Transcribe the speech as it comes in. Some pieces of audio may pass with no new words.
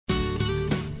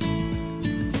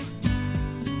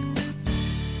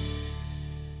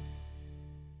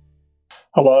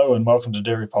Hello and welcome to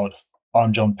DairyPod.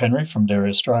 I'm John Penry from Dairy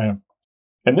Australia.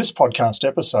 In this podcast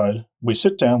episode, we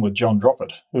sit down with John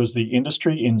Droppett, who is the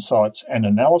Industry Insights and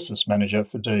Analysis Manager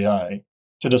for DA,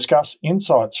 to discuss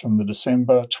insights from the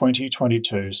December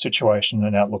 2022 Situation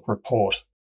and Outlook report.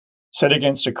 Set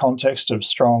against a context of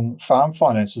strong farm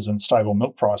finances and stable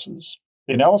milk prices,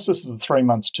 the analysis of the 3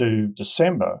 months to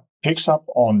December picks up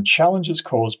on challenges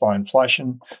caused by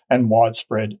inflation and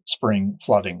widespread spring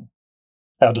flooding.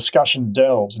 Our discussion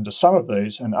delves into some of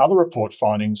these and other report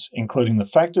findings, including the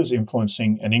factors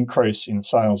influencing an increase in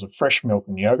sales of fresh milk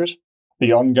and yogurt,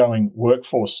 the ongoing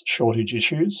workforce shortage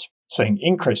issues, seeing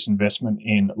increased investment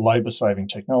in labour-saving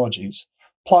technologies,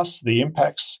 plus the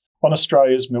impacts on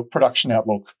Australia's milk production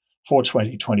outlook for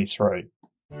 2023.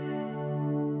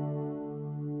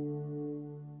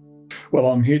 Well,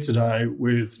 I'm here today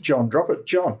with John Droppett.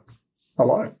 John,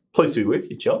 hello. Pleased to be with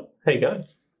you, John. How you going?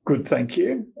 Good, thank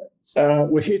you.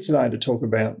 We're here today to talk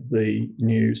about the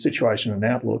new Situation and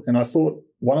Outlook, and I thought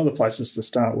one of the places to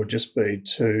start would just be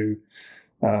to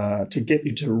get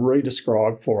you to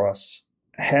re-describe for us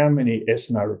how many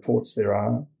S&O reports there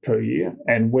are per year,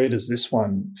 and where does this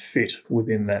one fit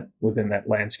within that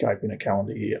landscape in a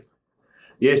calendar year?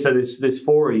 Yeah, so there's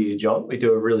 4 a year, John. We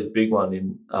do a really big one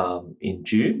in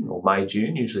June or May,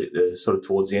 June, usually at the, sort of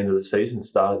towards the end of the season,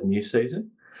 start of the new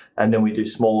season. And then we do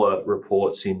smaller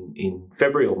reports in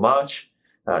February or March,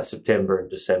 September and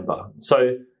December.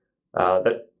 So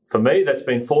that for me, that's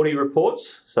been 40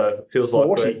 reports. So if it feels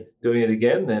 40. Like we're doing it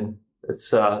again, then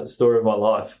it's a story of my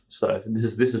life. So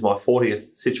this is my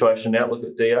 40th Situation Outlook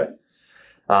at DA.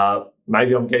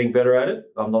 Maybe I'm getting better at it.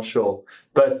 I'm not sure.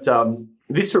 But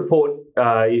this report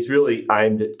is really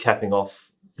aimed at capping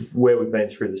off where we've been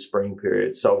through the spring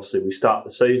period. So obviously we start the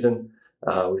season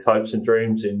with hopes and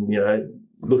dreams in,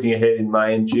 looking ahead in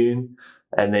May and June,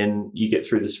 and then you get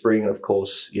through the spring, and of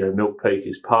course, milk peak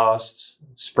is past,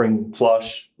 spring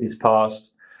flush is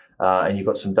past, and you've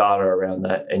got some data around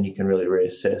that, and you can really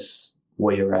reassess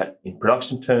where you're at in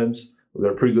production terms. We've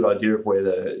got a pretty good idea of where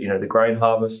the grain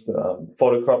harvest,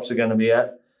 fodder crops are going to be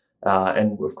at,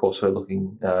 and of course, we're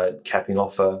looking capping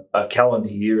off a calendar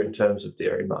year in terms of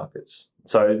dairy markets.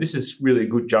 So this is really a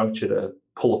good juncture to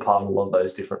pull apart a lot of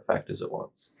those different factors at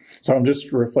once. So I'm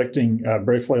just reflecting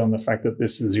briefly on the fact that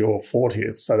this is your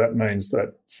 40th. So that means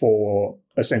that for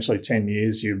essentially 10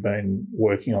 years, you've been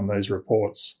working on these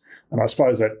reports. And I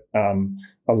suppose that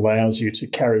allows you to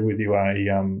carry with you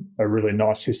a really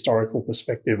nice historical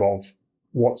perspective of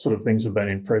what sort of things have been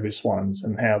in previous ones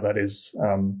and how that is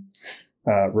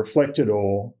reflected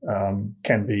or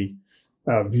can be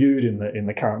viewed in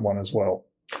the current one as well.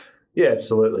 Yeah,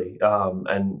 absolutely.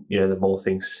 And the more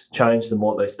things change, the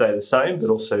more they stay the same. But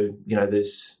also,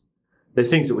 there's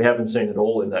things that we haven't seen at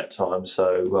all in that time.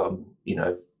 So,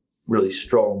 really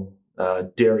strong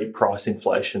dairy price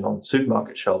inflation on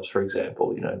supermarket shelves, for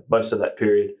example. Most of that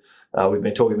period, we've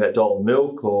been talking about dollar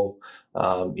milk or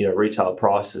retail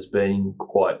prices being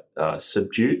quite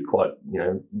subdued, quite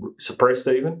suppressed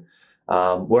even.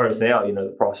 Whereas now,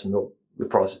 the price of milk. The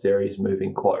price of dairy is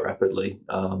moving quite rapidly,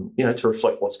 to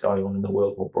reflect what's going on in the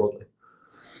world more broadly.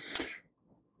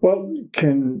 Well,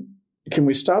 can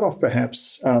we start off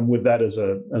perhaps with that as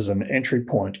an entry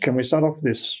point? Can we start off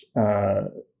this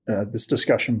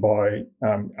discussion by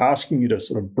asking you to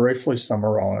sort of briefly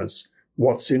summarise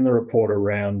what's in the report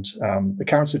around the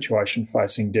current situation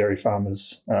facing dairy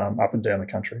farmers up and down the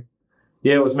country?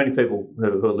 Yeah, well, as many people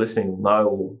who are listening will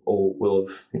know or will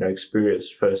have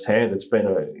experienced firsthand, it's been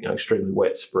an extremely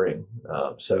wet spring.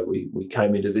 So we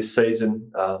came into this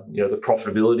season, the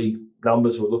profitability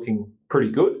numbers were looking pretty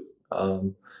good.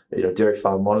 Dairy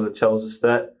Farm Monitor tells us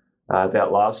that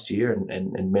about last year,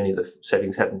 and many of the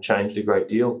settings hadn't changed a great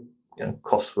deal.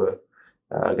 Costs were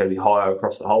going to be higher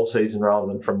across the whole season rather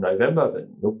than from November, but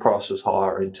milk price was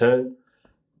higher in turn.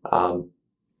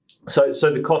 So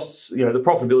the costs, the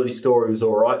profitability story was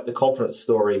all right. The confidence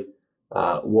story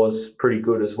was pretty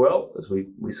good as well, as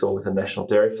we saw with the National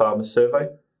Dairy Farmers Survey.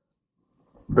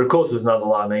 But of course, it was another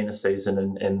La Nina season,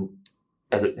 and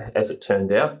as it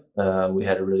turned out, we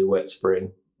had a really wet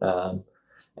spring, and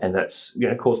that's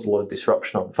caused a lot of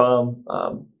disruption on farm,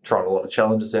 trying a lot of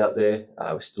challenges out there.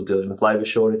 We're still dealing with labour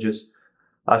shortages.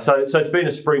 So it's been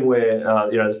a spring where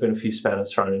there's been a few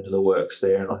spanners thrown into the works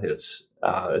there, and I think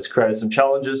it's created some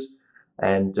challenges,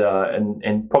 and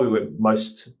probably we're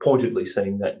most pointedly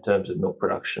seeing that in terms of milk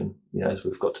production, as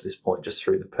we've got to this point just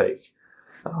through the peak.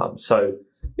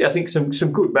 I think some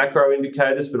good macro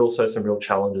indicators, but also some real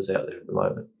challenges out there at the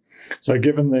moment. So,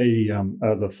 given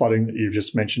the flooding that you've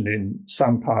just mentioned in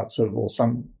some parts of or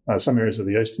some areas of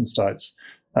the eastern states,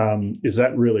 Is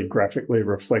that really graphically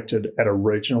reflected at a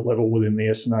regional level within the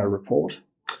S&O report?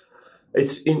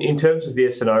 It's in terms of the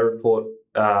S&O report,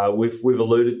 we've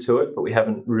alluded to it, but we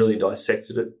haven't really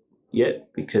dissected it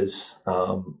yet because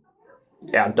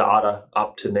our data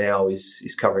up to now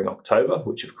is covering October,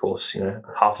 which of course,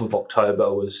 half of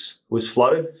October was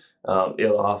flooded.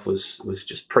 The other half was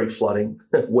just pre-flooding,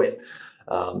 wet.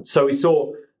 So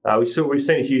we've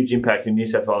seen a huge impact in New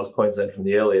South Wales, Queensland from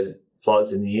the earlier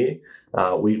floods in the year.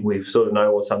 We've sort of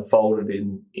know what's unfolded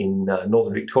in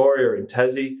northern Victoria, in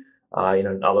Tassie,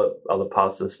 in other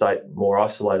parts of the state, more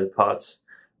isolated parts.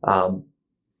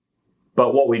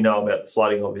 But what we know about the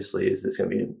flooding, obviously, is there's going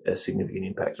to be a significant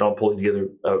impact. And I'm pulling together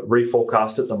a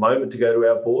reforecast at the moment to go to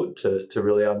our board to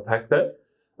really unpack that.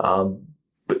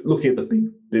 But looking at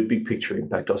the big picture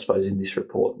impact, I suppose, in this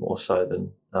report more so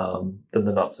than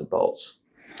the nuts and bolts.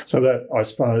 So that, I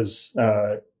suppose,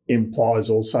 implies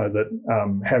also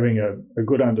that having a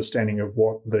good understanding of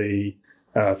what the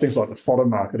things like the fodder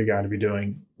market are going to be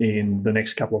doing in the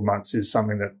next couple of months is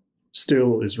something that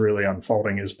still is really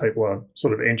unfolding as people are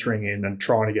sort of entering in and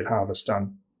trying to get harvest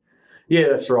done. Yeah,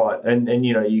 that's right. And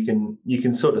you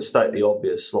can sort of state the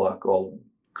obvious, like, well,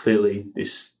 clearly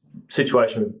this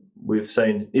situation we've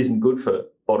seen isn't good for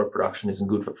fodder production, isn't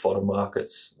good for fodder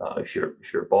markets, if you're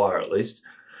a buyer at least.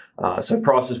 So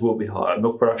prices will be higher,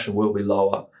 milk production will be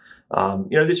lower.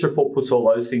 This report puts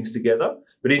all those things together,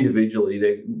 but individually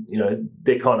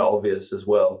they're kind of obvious as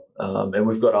well. And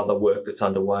we've got other work that's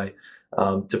underway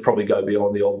to probably go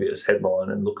beyond the obvious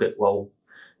headline and look at, well,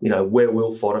 where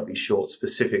will fodder be short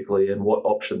specifically, and what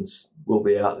options will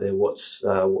be out there?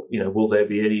 Will there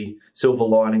be any silver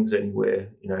linings anywhere?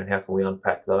 And how can we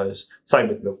unpack those? Same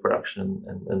with milk production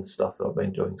and stuff that I've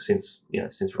been doing since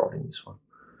writing this one.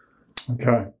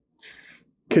 Okay.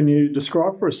 Can you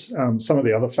describe for us some of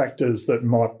the other factors that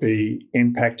might be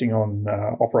impacting on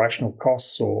operational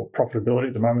costs or profitability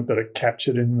at the moment that are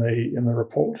captured in the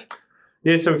report?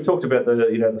 Yeah, so we've talked about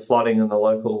the flooding and the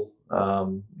local,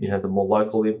 the more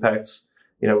local impacts.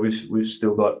 We've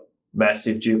still got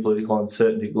massive geopolitical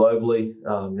uncertainty globally.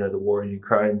 The war in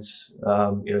Ukraine's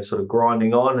sort of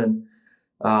grinding on,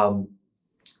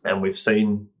 and we've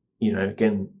seen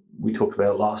again. We talked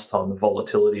about it last time, the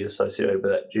volatility associated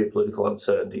with that geopolitical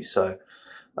uncertainty. So,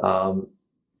 the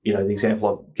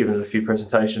example I've given in a few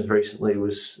presentations recently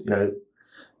was,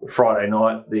 Friday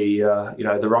night,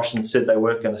 the Russians said they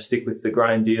weren't going to stick with the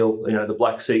grain deal, the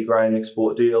Black Sea grain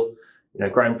export deal.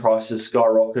 Grain prices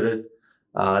skyrocketed.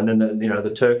 And then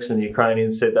the Turks and the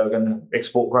Ukrainians said they were going to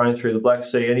export grain through the Black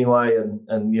Sea anyway. And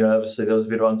obviously there was a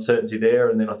bit of uncertainty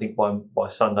there. And then I think by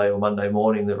Sunday or Monday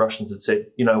morning, the Russians had said,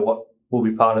 you know what, we'll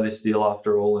be part of this deal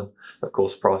after all. And of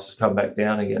course, prices come back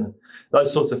down again.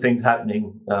 Those sorts of things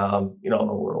happening, on an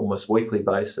almost weekly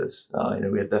basis.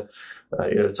 We had the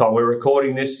time we're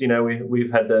recording this,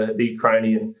 we've had the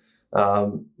Ukrainian,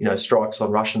 strikes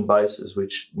on Russian bases,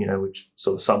 which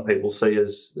sort of some people see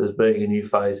as being a new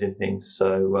phase in things.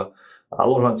 So a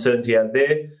lot of uncertainty out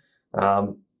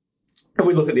there. If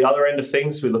we look at the other end of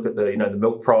things, we look at the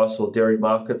milk price or dairy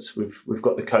markets. We've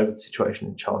got the COVID situation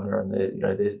in China, and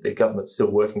their government's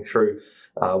still working through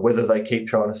whether they keep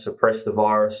trying to suppress the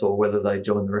virus or whether they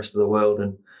join the rest of the world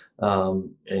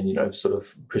and sort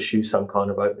of pursue some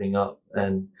kind of opening up.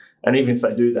 And even if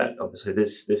they do that, obviously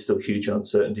there's still huge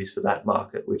uncertainties for that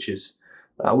market, which is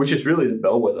really the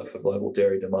bellwether for global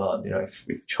dairy demand.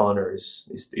 If China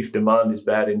if demand is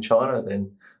bad in China,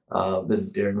 then the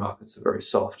dairy markets are very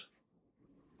soft.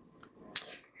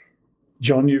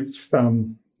 John,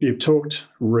 you've talked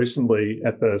recently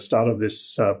at the start of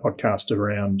this podcast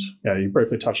around, you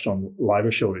briefly touched on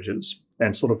labour shortages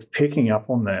and sort of picking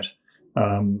up on that.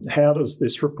 How does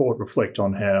this report reflect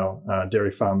on how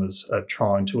dairy farmers are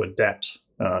trying to adapt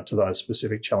to those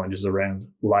specific challenges around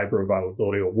labour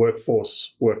availability or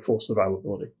workforce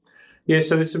availability? Yeah,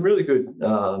 so there's some really good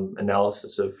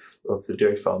analysis of the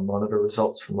Dairy Farm Monitor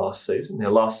results from last season. Now,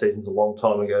 last season's a long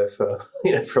time ago for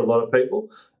for a lot of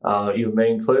people, you and me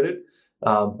included.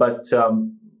 But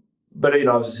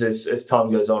obviously as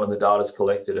time goes on and the data's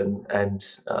collected and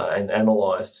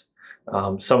analysed,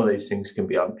 some of these things can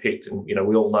be unpicked. And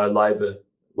we all know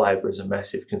labour is a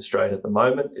massive constraint at the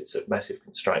moment. It's a massive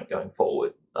constraint going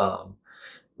forward.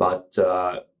 But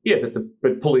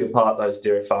pulling apart those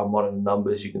Dairy Farm Monitor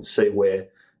numbers, you can see where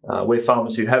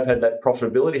farmers who have had that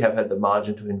profitability, have had the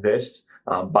margin to invest,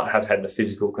 but have had the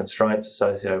physical constraints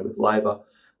associated with labour,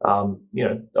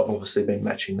 they've obviously been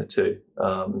matching the two.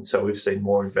 And so we've seen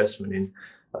more investment in,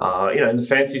 in the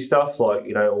fancy stuff like,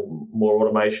 more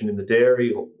automation in the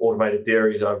dairy or automated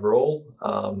dairies overall,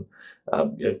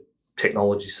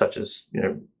 technologies such as,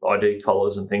 ID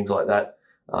collars and things like that.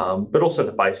 but also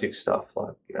the basic stuff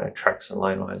like tracks and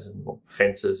laneways and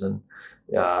fences and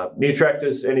new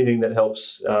tractors, anything that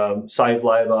helps save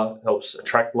labour, helps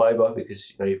attract labour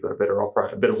because you've got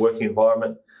a better working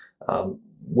environment.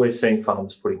 We're seeing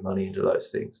farmers putting money into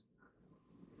those things.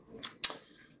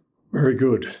 Very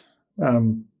good.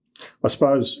 I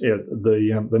suppose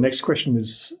the next question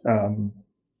is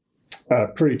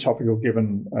pretty topical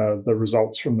given the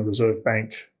results from the Reserve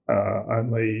Bank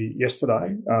only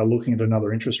yesterday, looking at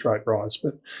another interest rate rise.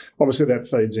 But obviously that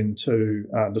feeds into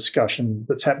discussion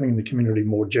that's happening in the community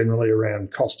more generally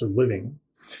around cost of living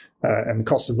and the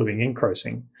cost of living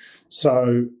increasing.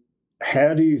 So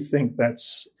how do you think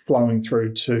that's flowing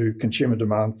through to consumer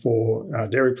demand for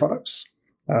dairy products?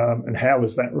 And how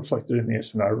is that reflected in the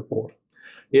S&O report?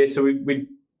 Yeah, so we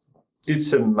did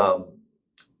some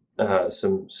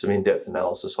in-depth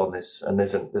analysis on this, and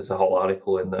there's a whole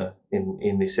article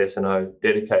in this S&O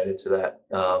dedicated to that,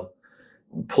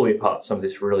 pulling apart some of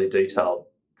this really detailed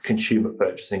consumer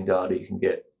purchasing data you can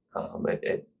get,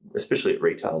 especially at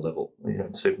retail level, in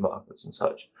supermarkets and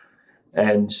such.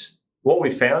 And what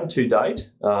we found to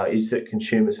date is that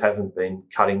consumers haven't been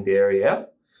cutting dairy out.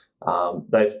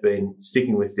 They've been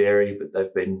sticking with dairy, but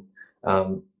they've been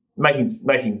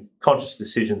making conscious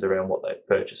decisions around what they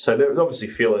purchase. So they're obviously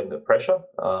feeling the pressure.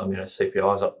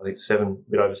 CPI is up, I think, a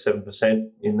bit over 7%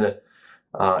 in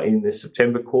the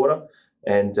September quarter,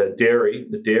 and the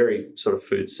dairy sort of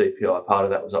food CPI part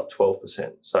of that was up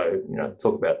 12%. So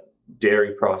talk about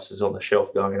dairy prices on the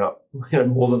shelf going up,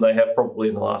 more than they have probably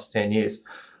in the last 10 years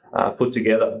put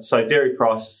together. So dairy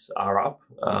prices are up.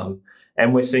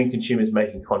 And we're seeing consumers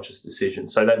making conscious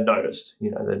decisions. So they've noticed,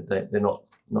 they're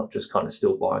not just kind of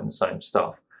still buying the same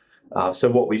stuff. So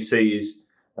what we see is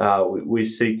we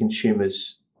see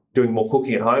consumers doing more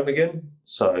cooking at home again.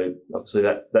 So obviously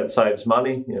that saves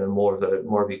money. More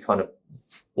of your kind of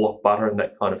block butter and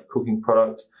that kind of cooking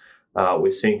product.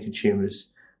 We're seeing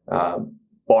consumers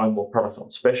buying more product on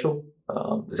special.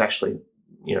 There's actually,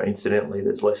 incidentally,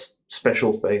 there's less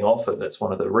specials being offered. That's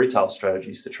one of the retail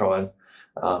strategies to try and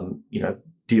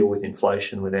deal with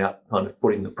inflation without kind of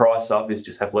putting the price up, is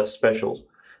just have less specials.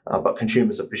 But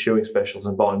consumers are pursuing specials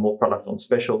and buying more product on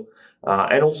special,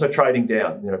 and also trading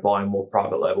down, buying more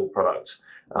private label products,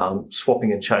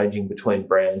 swapping and changing between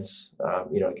brands,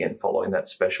 again, following that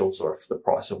specials, or if the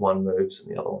price of one moves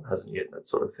and the other one hasn't yet, that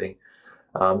sort of thing.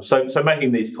 So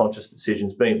making these conscious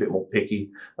decisions, being a bit more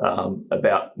picky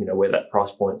about, where that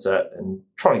price point's at, and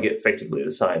trying to get effectively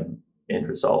the same end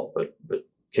result, but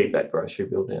keep that grocery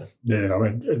bill down. Yeah, I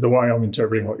mean, the way I'm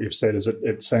interpreting what you've said is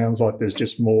it sounds like there's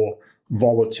just more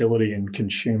volatility in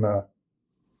consumer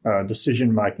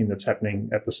decision-making that's happening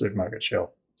at the supermarket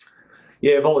shelf.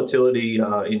 Yeah, volatility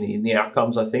in the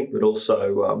outcomes, I think, but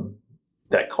also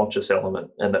that conscious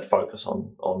element and that focus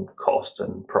on cost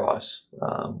and price,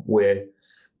 where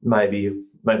maybe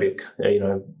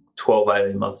 12,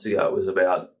 18 months ago it was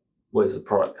about where's the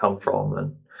product come from,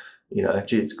 and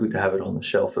it's good to have it on the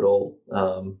shelf at all.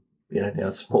 Now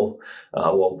it's more,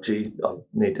 I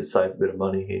need to save a bit of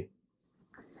money here.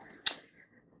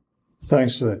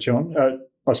 Thanks for that, John.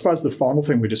 I suppose the final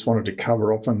thing we just wanted to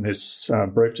cover off in this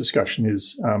brief discussion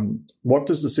is what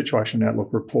does the Situation Outlook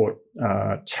report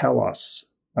tell us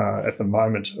at the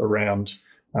moment around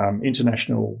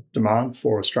international demand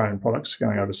for Australian products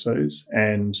going overseas,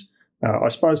 and I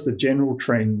suppose the general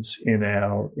trends in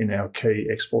our key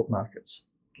export markets?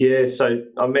 Yeah, so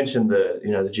I mentioned the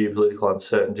geopolitical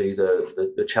uncertainty,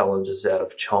 the challenges out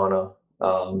of China.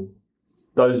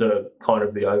 Those are kind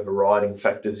of the overriding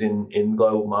factors in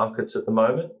global markets at the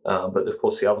moment. But of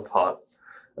course, the other part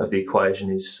of the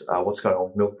equation is what's going on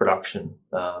with milk production.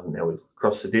 Now we've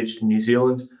crossed the ditch to New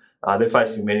Zealand. They're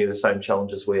facing many of the same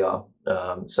challenges we are.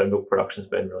 So milk production's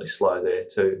been really slow there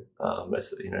too,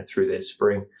 through their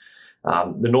spring.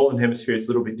 The Northern Hemisphere is a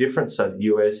little bit different. So the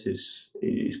US is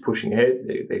pushing ahead.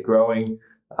 They're growing.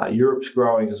 Europe's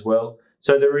growing as well.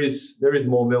 So there is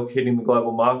more milk hitting the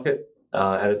global market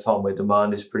at a time where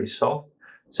demand is pretty soft.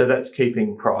 So that's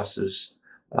keeping prices,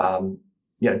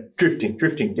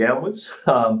 drifting downwards.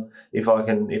 If I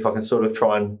can sort of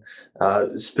try and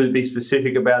be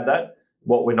specific about that,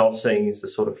 what we're not seeing is the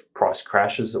sort of price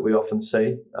crashes that we often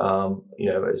see,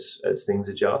 as things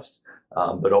adjust.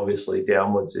 But obviously,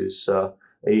 downwards is not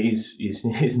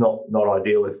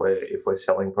ideal if we're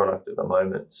selling product at the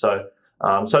moment. So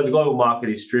the global market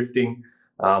is drifting.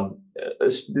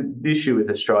 The issue with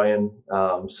Australian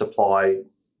supply,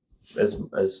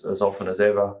 as often as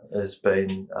ever, has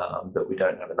been that we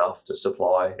don't have enough to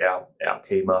supply our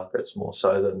key markets, more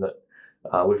so than that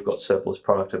we've got surplus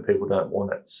product and people don't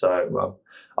want it. So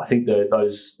I think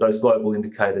those global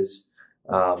indicators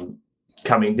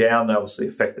coming down, they obviously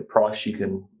affect the price you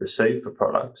can receive for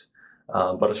product.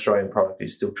 But Australian product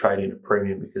is still trading at a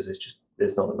premium because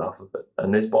there's not enough of it.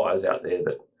 And there's buyers out there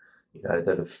that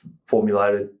that have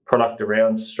formulated product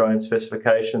around Australian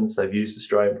specifications. They've used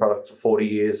Australian product for 40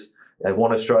 years. They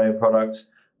want Australian product.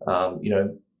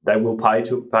 They will pay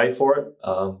for it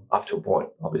up to a point.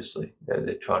 Obviously,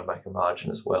 they're trying to make a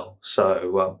margin as well.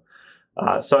 So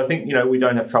I think we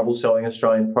don't have trouble selling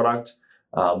Australian product,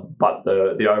 but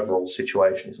the overall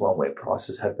situation is one where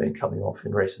prices have been coming off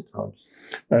in recent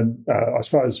times. And I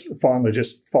suppose finally,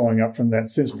 just following up from that,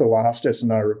 since the last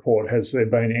S&O report, has there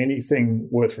been anything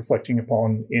worth reflecting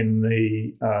upon in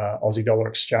the Aussie dollar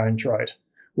exchange rate,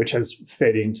 which has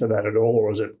fed into that at all,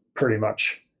 or is it pretty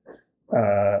much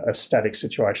a static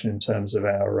situation in terms of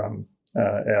the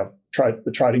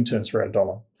trading terms for our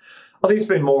dollar? I think it's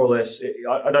been more or less.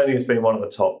 I don't think it's been one of the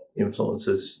top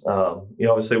influences.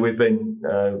 Obviously we've been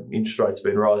interest rates have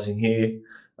been rising here,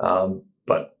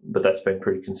 but that's been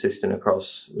pretty consistent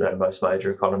across most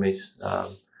major economies.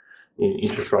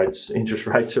 Interest rates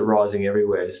are rising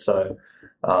everywhere. So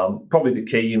probably the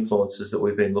key influences that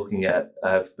we've been looking at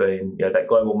have been that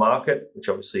global market, which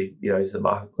obviously is the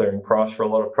market clearing price for a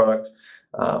lot of product.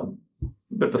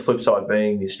 But the flip side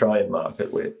being the Australian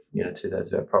market, where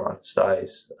 2/3 of our product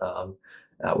stays,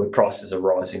 where prices are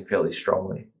rising fairly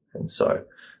strongly, and so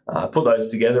put those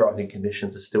together, I think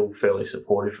conditions are still fairly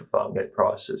supportive for farm gate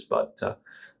prices. But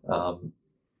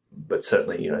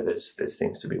certainly, there's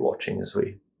things to be watching as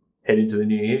we head into the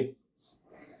new year.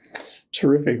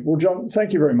 Terrific. Well, John,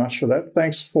 thank you very much for that.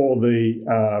 Thanks for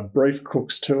the brief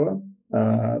Cook's tour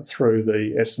through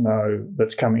the S&O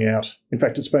that's coming out. In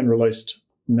fact, it's been released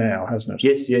now, hasn't it?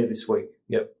 Yes, this week.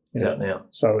 Yep, it's out now.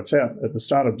 So it's out at the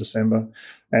start of December.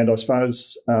 And I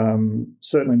suppose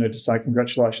certainly need to say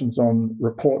congratulations on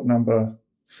report number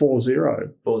 40.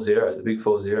 40, the big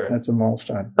 40. That's a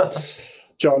milestone.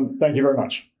 John, thank you very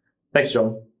much. Thanks,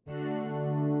 John.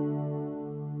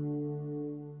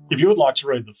 If you would like to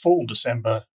read the full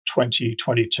December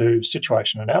 2022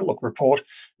 Situation and Outlook report,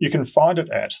 you can find it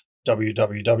at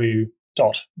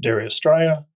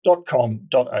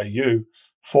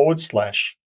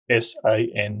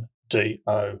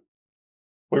www.dairyaustralia.com.au/SANDO.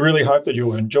 We really hope that you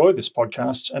will enjoy this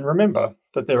podcast, and remember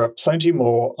that there are plenty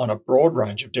more on a broad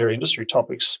range of dairy industry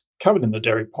topics covered in the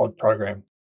Dairy Pod program.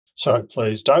 So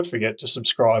please don't forget to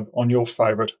subscribe on your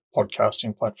favourite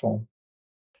podcasting platform.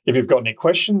 If you've got any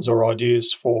questions or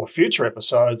ideas for future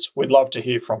episodes, we'd love to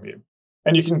hear from you.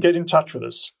 And you can get in touch with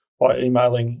us by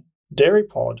emailing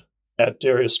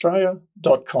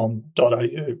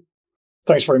dairypod@dairyaustralia.com.au.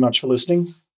 Thanks very much for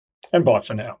listening, and bye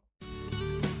for now.